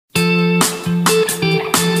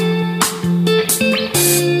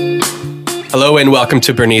Hello and welcome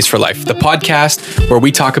to Bernese for Life, the podcast where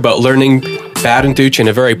we talk about learning Berndeutsch in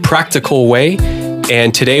a very practical way.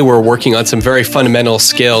 And today we're working on some very fundamental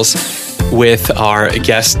skills with our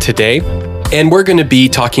guest today. And we're going to be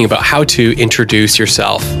talking about how to introduce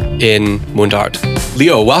yourself in Mundart.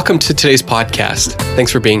 Leo, welcome to today's podcast.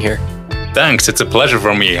 Thanks for being here. Thanks, it's a pleasure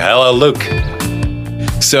for me. Hello, Luke.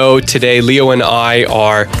 So today Leo and I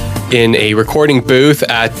are in a recording booth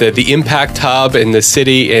at the Impact Hub in the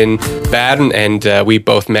city in Bern, and we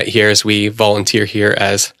both met here as we volunteer here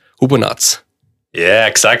as Hubonauts. Yeah,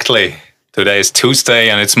 exactly. Today is Tuesday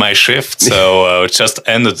and it's my shift, so it just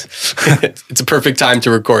ended. It's a perfect time to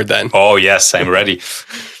record then. Oh yes, I'm ready.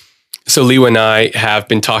 So Leo and I have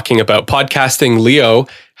been talking about podcasting. Leo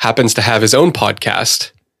happens to have his own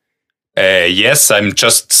podcast. Yes, I'm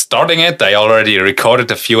just starting it. I already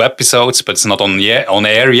recorded a few episodes, but it's not on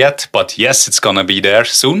air yet. But yes, it's gonna be there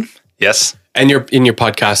soon. Yes. And your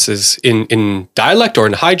podcast is in dialect or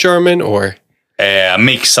in High German or? A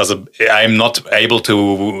mix. I'm not able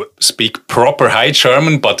to speak proper High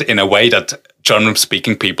German, but in a way that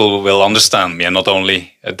German-speaking people will understand me, and not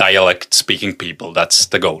only dialect-speaking people. That's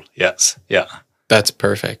the goal. Yes. Yeah. That's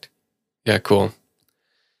perfect. Yeah, cool.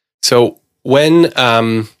 So when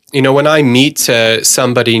I meet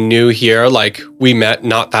somebody new here, like we met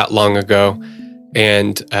not that long ago,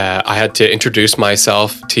 and I had to introduce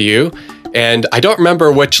myself to you. And I don't remember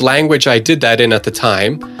which language I did that in at the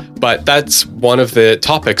time, but that's one of the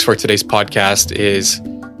topics for today's podcast is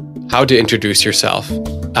how to introduce yourself.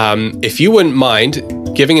 If you wouldn't mind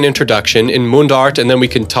giving an introduction in Mundart, and then we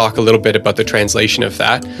can talk a little bit about the translation of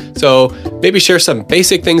that. So maybe share some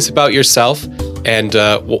basic things about yourself, and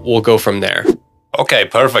we'll go from there. Okay,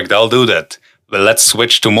 perfect. I'll do that. Well, let's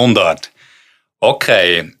switch to Mundart.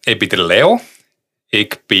 Okay, ich bin der Leo.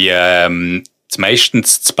 Ich bin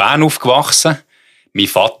meistens in Bern aufgewachsen. Mein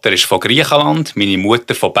Vater ist von Griechenland, meine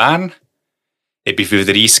Mutter von Bern. Ich bin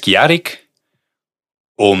 35-jährig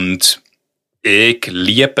und ich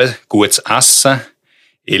liebe gutes Essen.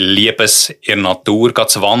 Ich liebe es, in der Natur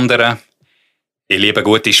zu wandern. Ich liebe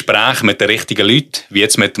gute Gespräche mit den richtigen Leuten, wie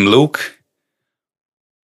jetzt mit dem Luke.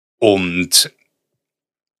 Und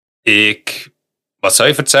was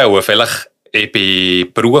soll ich erzählen? Vielleicht,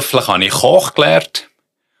 beruflich habe ich Koch gelernt,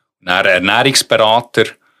 dann Ernährungsberater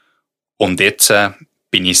und jetzt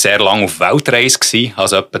bin ich sehr lange auf Weltreise gewesen,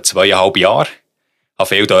 also etwa 2,5 Jahre. Habe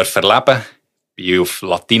viel erleben, bin auf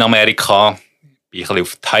Lateinamerika, bin ein bisschen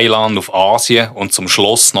auf Thailand, auf Asien und zum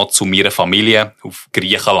Schluss noch zu meiner Familie auf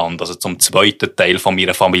Griechenland, also zum zweiten Teil von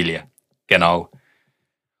meiner Familie. Genau.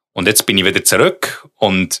 Und jetzt bin ich wieder zurück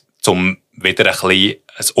und zum wieder ein bisschen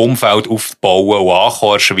ein Umfeld aufzubauen und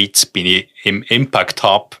ankommen in der Schweiz, bin ich im Impact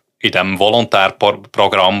Hub, in diesem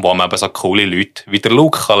Volontärprogramm, wo man eben so coole Leute wie der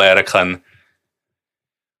Luke lernen kann.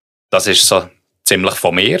 Das ist so ziemlich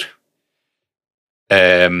von mir.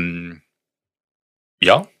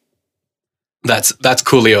 Ja. That's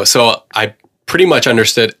cool, Leo. So I pretty much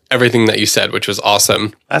understood everything that you said, which was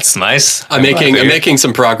awesome. That's nice. I'm making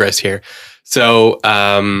some progress here. So,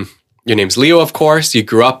 your name's Leo, of course. You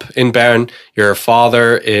grew up in Bern. Your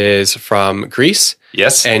father is from Greece.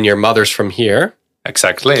 Yes. And your mother's from here.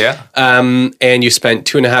 Exactly, yeah. And you spent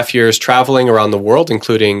 2.5 years traveling around the world,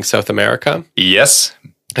 including South America. Yes.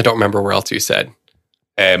 I don't remember where else you said.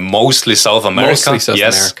 Mostly South America. Mostly South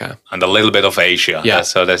America. And a little bit of Asia. Yeah.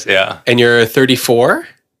 So that's, yeah. And you're 34?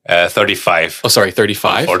 35. Oh, sorry,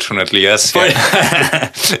 35. Unfortunately, yes.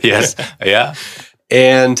 Yeah. Yes, yeah.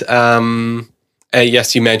 And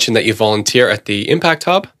yes, you mentioned that you volunteer at the Impact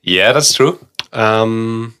Hub. Yeah, that's true.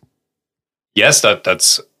 Yes,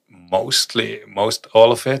 that's most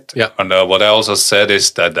all of it. Yeah. And what I also said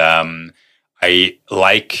is that I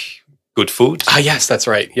like good food. Ah, yes, that's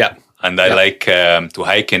right. Yeah. And I like to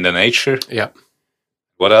hike in the nature. Yeah.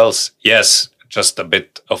 What else? Yes, just a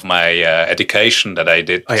bit of my education that I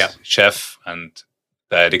did. Oh, yeah. Chef and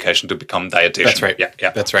the education to become dietitian. That's right.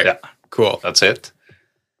 Yeah. That's right. Yeah. Cool. That's it.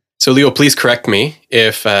 So Leo, please correct me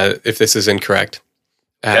if this is incorrect.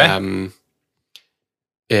 Okay.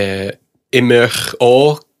 Ich möchte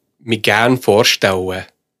auch mich gern vorstellen.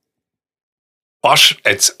 Pasch,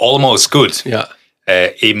 it's almost good. Ja.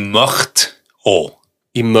 Ich möchte auch.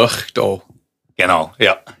 Ich möchte auch. Genau,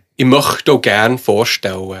 ja. Ich möchte auch gern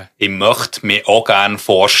vorstellen. Ich möchte mich auch gern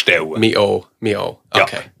vorstellen. Mich auch. Okay.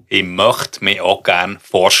 Ja. Ich möchte mich auch gern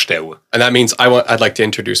vorstellen. And that means I'd like to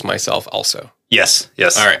introduce myself also. Yes.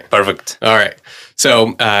 All right. Perfect. All right.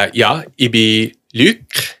 So, ja, ich bin Luc.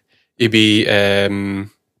 Ich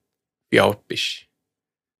bin, wie alt bist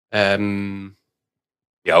du?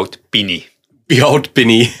 Wie alt bin ich? Wie alt bin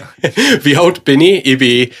ich? Ich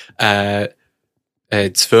bin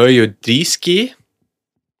 32.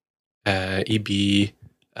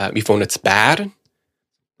 Ich wohne in Bern.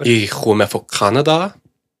 Ich komme von Kanada.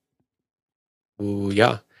 Und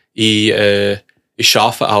ja, ich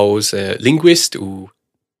arbeite als Linguist und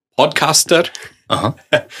Podcaster. Aha.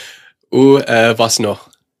 Und was noch?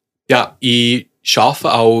 Ja, ich arbeite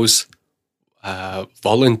als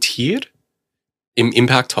Volunteer im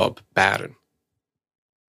Impact Hub Bern.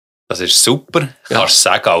 Das ist super. Ja. Kannst du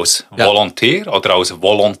sagen als Volontär oder als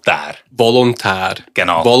Volontär? Volontär.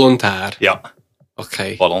 Genau. Volontär. Ja,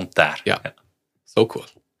 Okay. Volontär. Ja. So cool.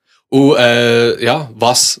 Und ja,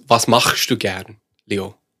 was machst du gern,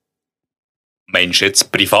 Leo? Meinst du jetzt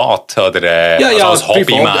privat oder Ja, als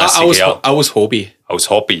Hobbymäßig? Ja, Als Hobby. als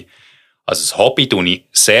Hobby. Also als Hobby tue ich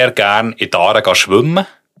sehr gerne in die Aare schwimmen.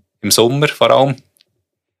 Im Sommer vor allem.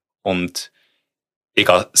 Und ich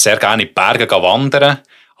gehe sehr gerne in die Berge wandern.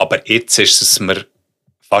 Aber jetzt ist es mir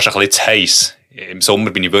fast ein bisschen zu heiß. Im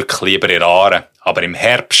Sommer bin ich wirklich lieber in der Aare. Aber im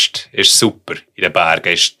Herbst ist es super. In den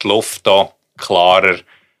Bergen ist die Luft da klarer.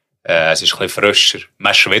 Es ist ein bisschen frischer.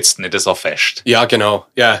 Man schwitzt nicht so fest. Ja, genau.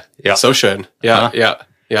 Ja, Ja. so schön. Ja, Aha.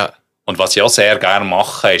 ja. Und was ich auch sehr gerne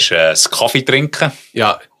mache, ist das Kaffee trinken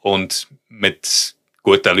Ja, und mit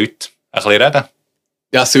guten Leuten ein bisschen reden.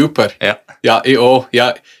 ja, super. Ja. Ja, ich auch.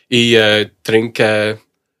 Ja, ich trinke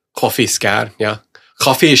Kaffee gern. Ja.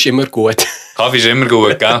 Kaffee ist immer gut. Kaffee ist immer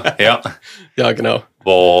gut, gell? Ja. Ja, genau.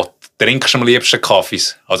 Wo trinkst du am liebsten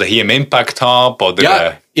Kaffees? Also hier im Impact Hub oder?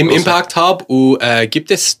 Ja, im also- Impact Hub. Und gibt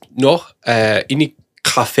es noch in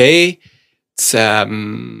Kaffee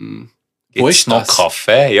wo Gibt's ist noch das?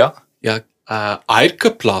 Kaffee, ja? Ja,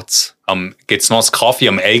 Eigerplatz. Gibt's noch das Kaffee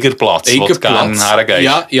am Eigerplatz, wo du Eigerplatz. gerne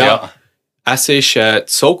hergehst? Ja. Es ist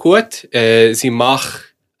so gut. Sie machen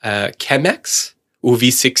Chemex und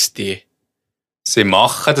V60. Sie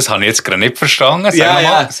machen, das habe ich jetzt gerade nicht verstanden. Sag Ja, mal.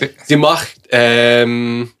 ja. Sie macht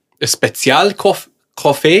ein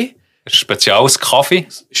Spezialkaffee. Spezielles Kaffee.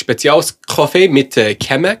 Spezialkaffee mit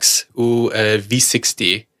Chemex und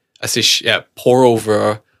V60. Es ist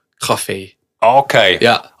Pour-Over-Kaffee. Okay.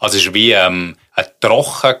 Ja. Also es ist wie ein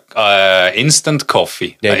trocken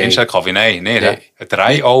Instant-Coffee. Nein, Ein Instant-Coffee, nein. Nein. Ein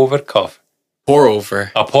Dry-Over-Coffee.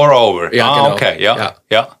 Pour-Over. Pour-Over. Ja, genau. Okay, ja.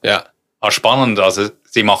 Ja. Spannend. Also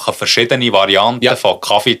sie machen verschiedene Varianten von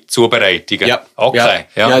Kaffeezubereitungen. Ja. Okay,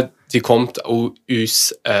 Ja, die kommt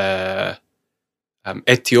aus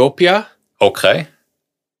Äthiopien Okay.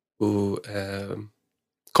 und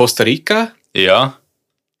Costa Rica. Ja.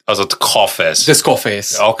 Also die Kaffees. Des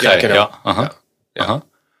Kaffees. Okay, ja, genau. ja. Aha. Ja. Aha.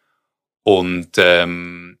 Und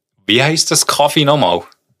wie heisst das Kaffee nochmal?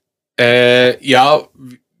 Ja,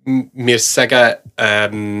 wir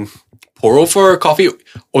sagen Pour-Over Kaffee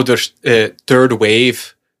oder Third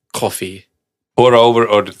Wave Kaffee. Pour-Over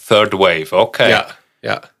oder Third Wave, okay.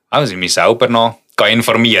 Ja. Also ich mich selber noch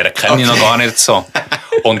informieren, kenne ich noch gar nicht so.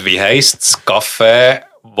 Und wie heisst das Kaffee,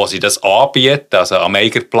 wo sie das anbieten, also am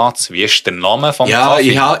Eigerplatz? Wie ist der Name vom Ja,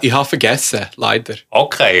 Kaffee? ich habe vergessen, leider.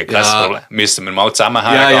 Okay, kein Ja. Problem. Müssen wir mal zusammen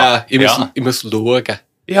hergehen? Ich muss schauen.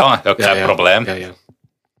 Ja, kein Problem.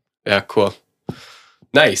 Yeah, cool.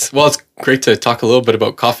 Nice. Well, it's great to talk a little bit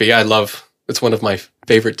about coffee. It's one of my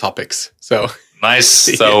favorite topics. So Nice.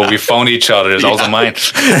 So we found each other. It's also mine.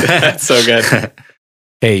 that's so good.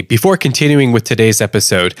 Hey, before continuing with today's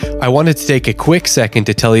episode, I wanted to take a quick second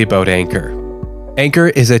to tell you about Anchor. Anchor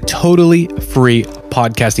is a totally free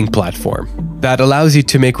podcasting platform that allows you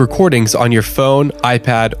to make recordings on your phone,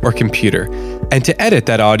 iPad, or computer, and to edit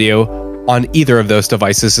that audio on either of those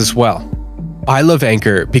devices as well. I love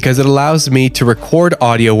Anchor because it allows me to record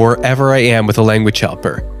audio wherever I am with a language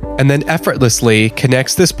helper, and then effortlessly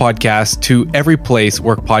connects this podcast to every place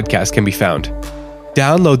where podcasts can be found.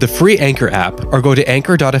 Download the free Anchor app or go to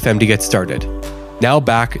anchor.fm to get started. Now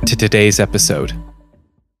back to today's episode.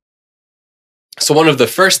 So one of the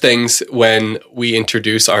first things when we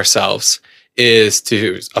introduce ourselves is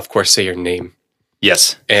to, of course, say your name.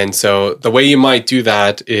 Yes. And so the way you might do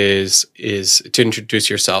that is to introduce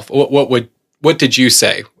yourself. What did you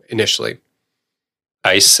say initially?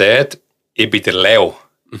 I said, ich bin der Leo.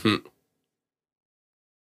 Mhm.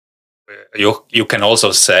 You can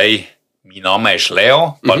also say, mein Name ist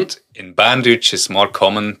Leo, but in Berndeutsch it's more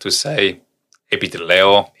common to say, ich bin der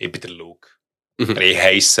Leo, ich bin der Luke. Oder ich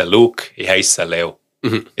heiße Luke, ich heiße Leo.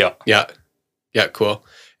 Ja. Yeah, cool.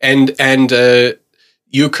 And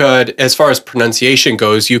you could, as far as pronunciation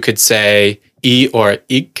goes, you could say I or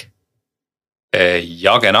ich.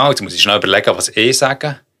 Ja, genau. Jetzt muss ich schnell überlegen, was ich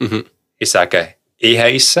sage. Ich sage, ich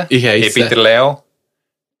heiße. Ich bin der Leo.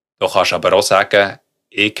 Du kannst aber auch sagen,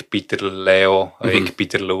 ich bin der Leo, ich bin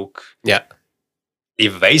der Luke. Ja.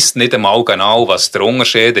 ich weiss nicht einmal genau, was der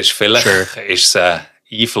Unterschied ist. Vielleicht Sure. ist es ein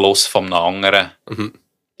Einfluss von einem anderen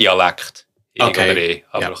Dialekt. Okay.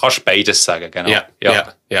 Oder aber du kannst beides sagen, genau.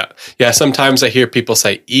 Yeah. Sometimes I hear people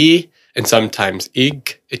say E and sometimes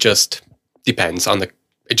ig. It just depends on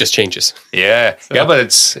it just changes. Yeah, but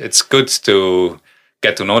it's good to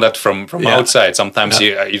get to know that from outside. Sometimes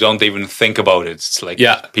you don't even think about it. It's like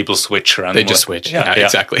people switch around. They just switch. Yeah,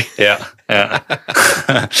 exactly. Yeah.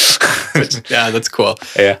 Yeah, that's cool.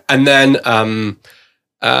 Yeah. And then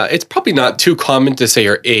it's probably not too common to say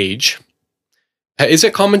your age. Is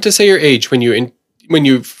it common to say your age when you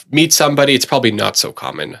meet somebody? It's probably not so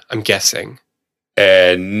common, I'm guessing.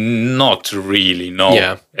 Not really, no.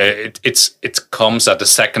 Yeah. It comes at the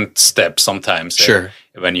second step sometimes. Sure.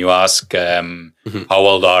 When you ask, how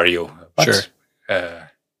old are you? But, Sure.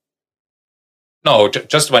 No,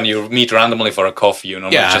 just when you meet randomly for a coffee, you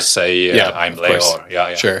normally just say, I'm Leo.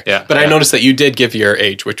 Or, Sure. Yeah. But I noticed that you did give your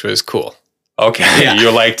age, which was cool. Okay,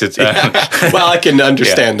 you liked it. Well, I can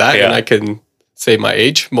understand that, and I can say my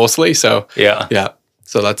age mostly. So yeah.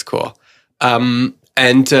 So that's cool. And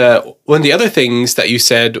one of the other things that you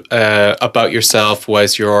said about yourself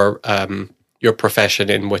was your profession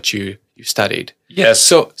and what you studied. Yes.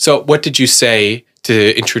 So what did you say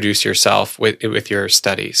to introduce yourself with your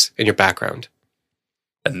studies and your background?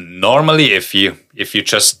 Normally, if you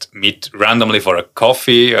just meet randomly for a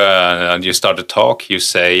coffee and you start to talk, you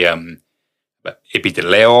say, ich bin der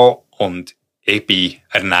Leo und ich bin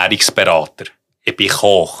Ernährungsberater. Ich bin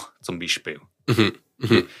Koch, zum Beispiel.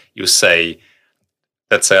 You say,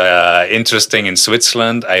 that's interesting in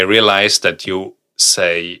Switzerland. I realized that you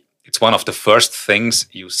say, it's one of the first things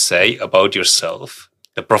you say about yourself.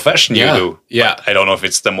 The profession you do. Yeah. But I don't know if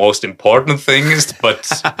it's the most important thing, but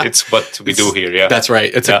it's what we do here. Yeah. That's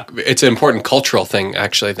right. It's an important cultural thing,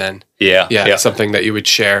 actually, then. Yeah. Something that you would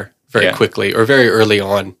share very quickly or very early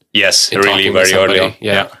on. Yes, really very early on.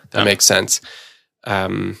 Yeah, that makes sense.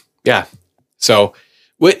 So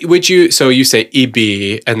would you, so you say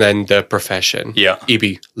EB and then the profession. Yeah.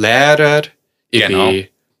 EB Lehrer, EB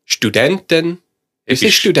Studenten. Is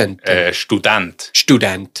it Studenten? Student.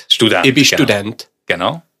 EB Student.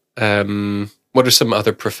 Genau. What are some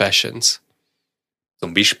other professions?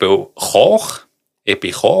 Zum Beispiel Koch. Ich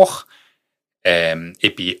bin Koch.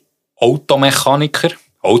 Ich bin Automechaniker.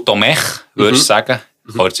 Automech, würde ich sagen.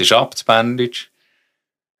 Kurz ist ab, das Berndeutsch.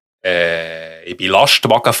 Ich bin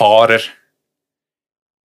Lastwagenfahrer.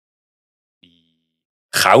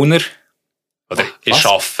 Kellner. Oder ich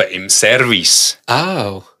arbeite im Service.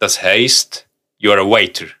 Oh. Das heisst, you're a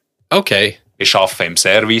waiter. Okay. Ich arbeite im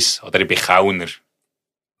Service oder ich bin Kellner.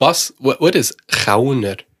 Was? What is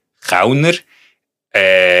Kellner? Kellner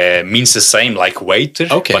means the same like waiter,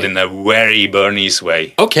 but in a very Bernese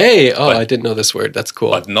way. Okay. Oh, I didn't know this word. That's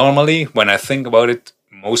cool. But normally, when I think about it,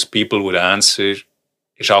 most people would answer,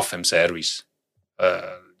 ich arbeite im Service.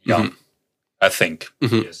 I think.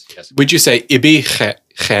 Yes. Would you say, ich bin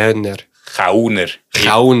Kellner? Kellner.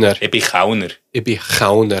 Kellner. Ich bin Kellner. Ich bin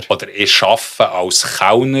Kellner. Oder ich arbeite als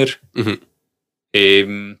Kellner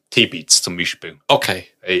im Tibits zum Beispiel. Okay.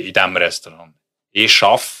 In diesem Restaurant. Ich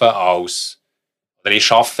arbeite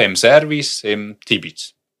im Service im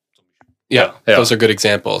Tibits. Yeah, those are good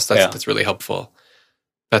examples. That's really helpful.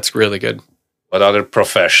 That's really good. What other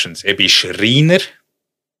professions? Ich bin Schreiner.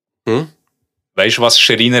 Weißt du, was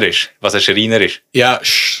Schreiner ist? Was ein Schreiner ist? Ja,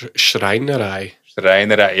 Schreinerei.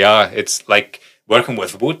 Schreinerei, yeah. It's like working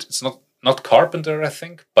with wood. It's not carpenter, I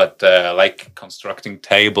think, but like constructing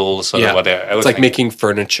tables or whatever. It's like making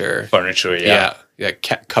furniture. Furniture, yeah. Yeah,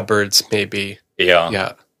 cupboards maybe.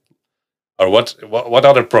 Yeah. Or what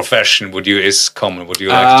other profession would you like to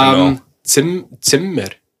know?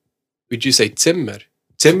 Zimmer. Would you say Zimmer?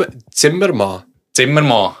 Zimmermann.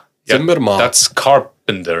 Zimmermann. Yeah, Zimmermann. That's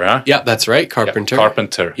carpenter, huh? Yeah, that's right. Carpenter. Yeah,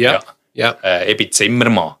 carpenter. Yeah. Ich bin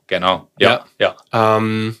Zimmermann, genau. Yeah.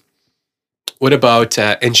 What about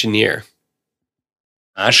engineer?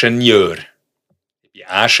 Ingenieur. Ich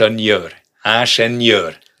bin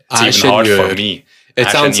Ingenieur. It's even hard for me. It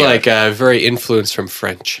sounds like very influenced from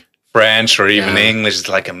French. French or even English. It's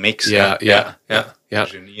like a mix. Yeah.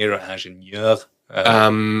 Ingenieur.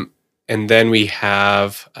 And then we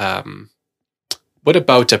have, what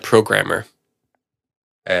about a programmer?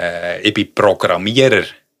 Ich bin Programmierer.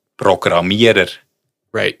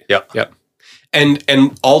 Right. Yeah.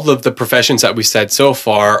 And all of the professions that we said so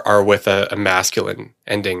far are with a masculine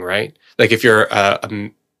ending, right? Like if you're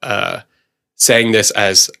saying this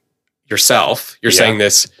as yourself, you're saying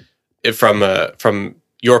this from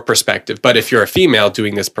your perspective. But if you're a female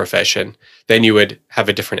doing this profession, then you would have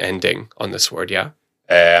a different ending on this word, yeah?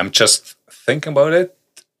 I'm just thinking about it.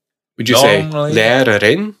 Would you say Normally-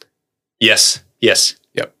 lerarin? Yes.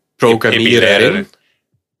 Yep. Programmiererin.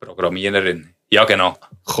 Programmiererin. Ja, genau.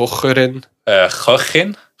 Kocherin.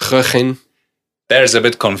 Köchin. Köchin. There's a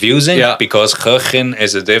bit confusing Yeah. because Köchin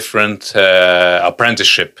is a different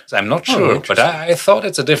apprenticeship. I'm not sure, but I thought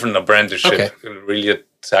it's a different apprenticeship. Okay. Really a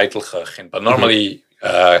title Köchin. But normally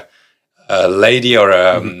a lady or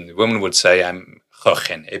a woman would say, I'm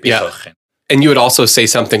Köchin. Ich bin Yeah. Köchin. And you would also say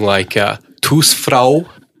something like Husfrau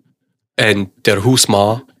and der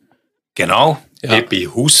Husma. Genau. Ja. Ich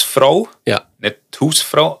bin Hausfrau. Ja. Nicht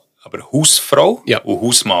Hausfrau, aber Hausfrau. Ja. Und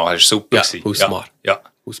Hausmann ist super. Ja, gewesen. Hausmann. Ja.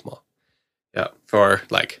 Husma. Yeah. For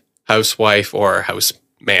like housewife or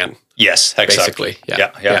houseman. Yes, exactly.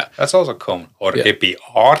 Basically, yeah. That's also common. Or Yeah. ich bin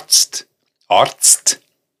Arzt. Arzt.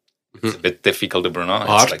 It's a bit difficult to pronounce.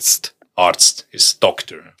 It's Arzt. like Arzt is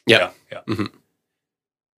doctor. Yeah. Yeah. Mhm.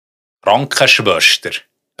 Krankenschwester.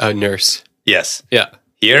 A nurse. Yes. Yeah.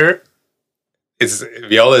 Here,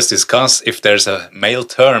 we always discuss if there's a male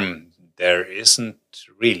term. There isn't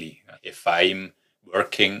really. If I'm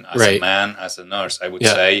working as a Right. man, as a nurse, I would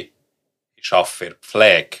Yeah. say ich arbeite für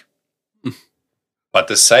Pflege. But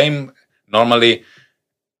the same, normally,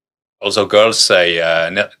 also girls say,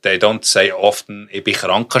 they don't say often, ich bin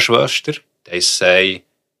Krankenschwester. They say,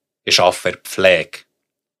 ich arbeite für Pflege.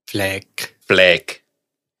 Flag. Pflege.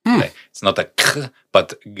 It's not a k,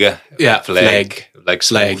 but g. Yeah, Pflege. Like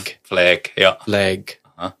smooth. Pflege. Pflege, yeah. Flag.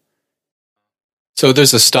 Uh-huh. So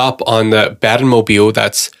there's a stop on the Badenmobil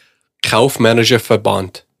that's Kaufmännischer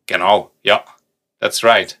Verband. Genau, yeah. That's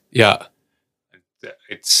right. Yeah.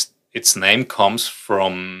 Its name comes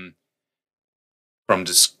from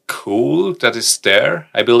the school that is there,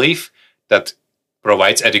 I believe, that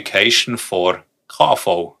provides education for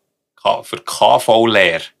KV, for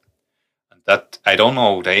KV-Lehre. And that, I don't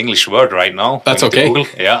know the English word right now. That's I need to okay. Google.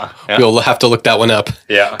 Yeah. We'll have to look that one up.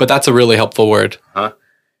 Yeah. But that's a really helpful word.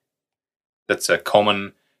 That's a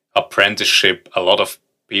common apprenticeship a lot of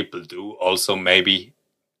people do. Also, maybe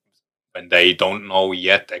when they don't know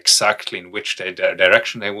yet exactly in which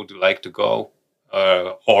direction they would like to go,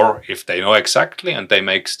 or if they know exactly and they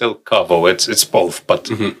make still KV. It's both, but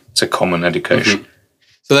it's a common education.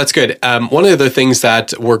 So that's good. One of the other things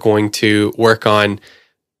that we're going to work on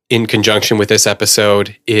in conjunction with this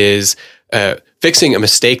episode is fixing a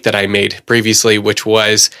mistake that I made previously, which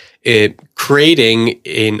was creating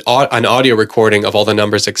an audio recording of all the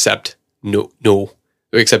numbers except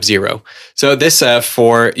except 0. So this,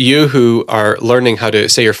 for you who are learning how to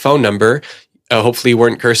say your phone number, hopefully you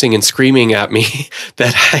weren't cursing and screaming at me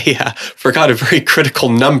that I forgot a very critical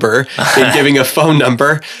number in giving a phone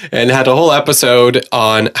number, and had a whole episode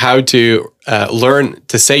on how to learn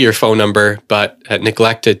to say your phone number, but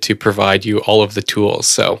neglected to provide you all of the tools.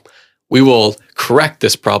 So we will correct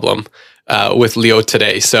this problem with Leo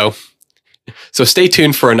today. So stay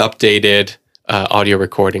tuned for an updated audio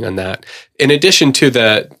recording on that. In addition to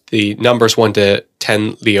the numbers 1 to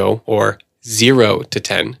 10, Leo, or 0 to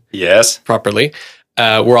 10 Yes. properly,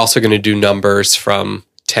 we're also going to do numbers from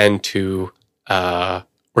 10 to, we're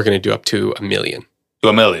going to do up to 1 million. To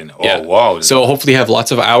 1 million. Oh, Yeah. wow. So hopefully you have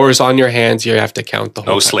lots of hours on your hands. You have to count the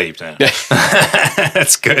whole no time. sleep then.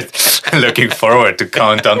 That's good. Looking forward to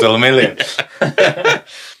count until 1 million.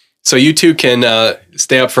 So you too can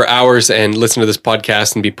stay up for hours and listen to this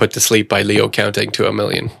podcast and be put to sleep by Leo counting to 1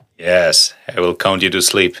 million. Yes, I will count you to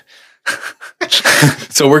sleep.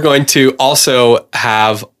 So we're going to also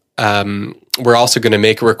have, we're also going to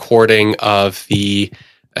make a recording of the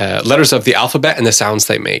letters of the alphabet and the sounds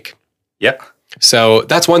they make. Yeah. So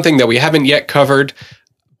that's one thing that we haven't yet covered,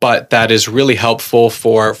 but that is really helpful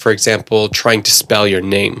for example, trying to spell your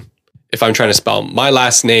name. If I'm trying to spell my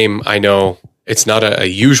last name, I know it's not a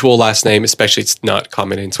usual last name, especially it's not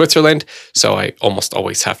common in Switzerland. So I almost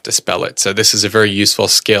always have to spell it. So this is a very useful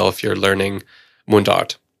skill if you're learning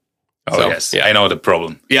Mundart. Oh, So, yes. yeah. I know the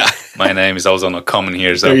problem. Yeah. My name is also not common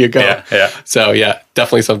here. So There you go. Yeah. So yeah,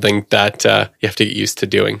 definitely something that you have to get used to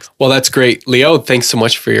doing. Well, that's great. Leo, thanks so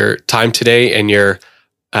much for your time today and your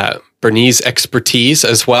Bernese expertise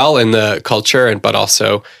as well in the culture, but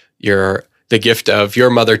also the gift of your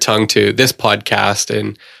mother tongue to this podcast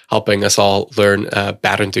and helping us all learn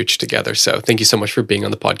Badendeutsch together. So thank you so much for being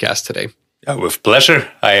on the podcast today. Yeah, with pleasure.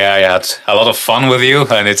 I had a lot of fun with you,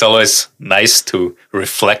 and it's always nice to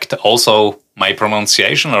reflect also my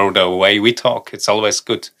pronunciation or the way we talk. It's always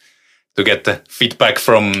good to get the feedback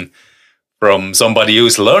from somebody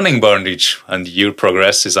who's learning Berndeutsch, and your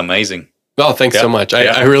progress is amazing. Well, thanks so much.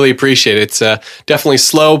 I really appreciate it. It's definitely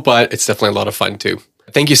slow, but it's definitely a lot of fun too.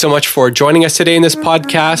 Thank you so much for joining us today in this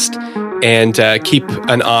podcast, and keep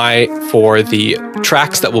an eye for the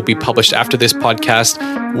tracks that will be published after this podcast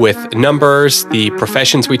with numbers, the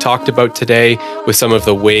professions we talked about today, with some of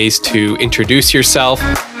the ways to introduce yourself,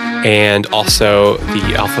 and also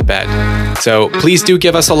the alphabet. So please do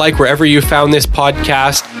give us a like wherever you found this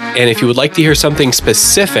podcast. And if you would like to hear something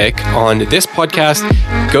specific on this podcast,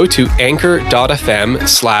 go to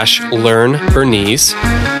anchor.fm/learnbernese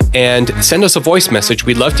and send us a voice message.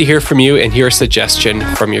 We'd love to hear from you and hear a suggestion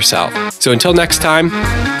from yourself. So until next time,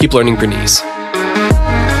 keep learning Bernese.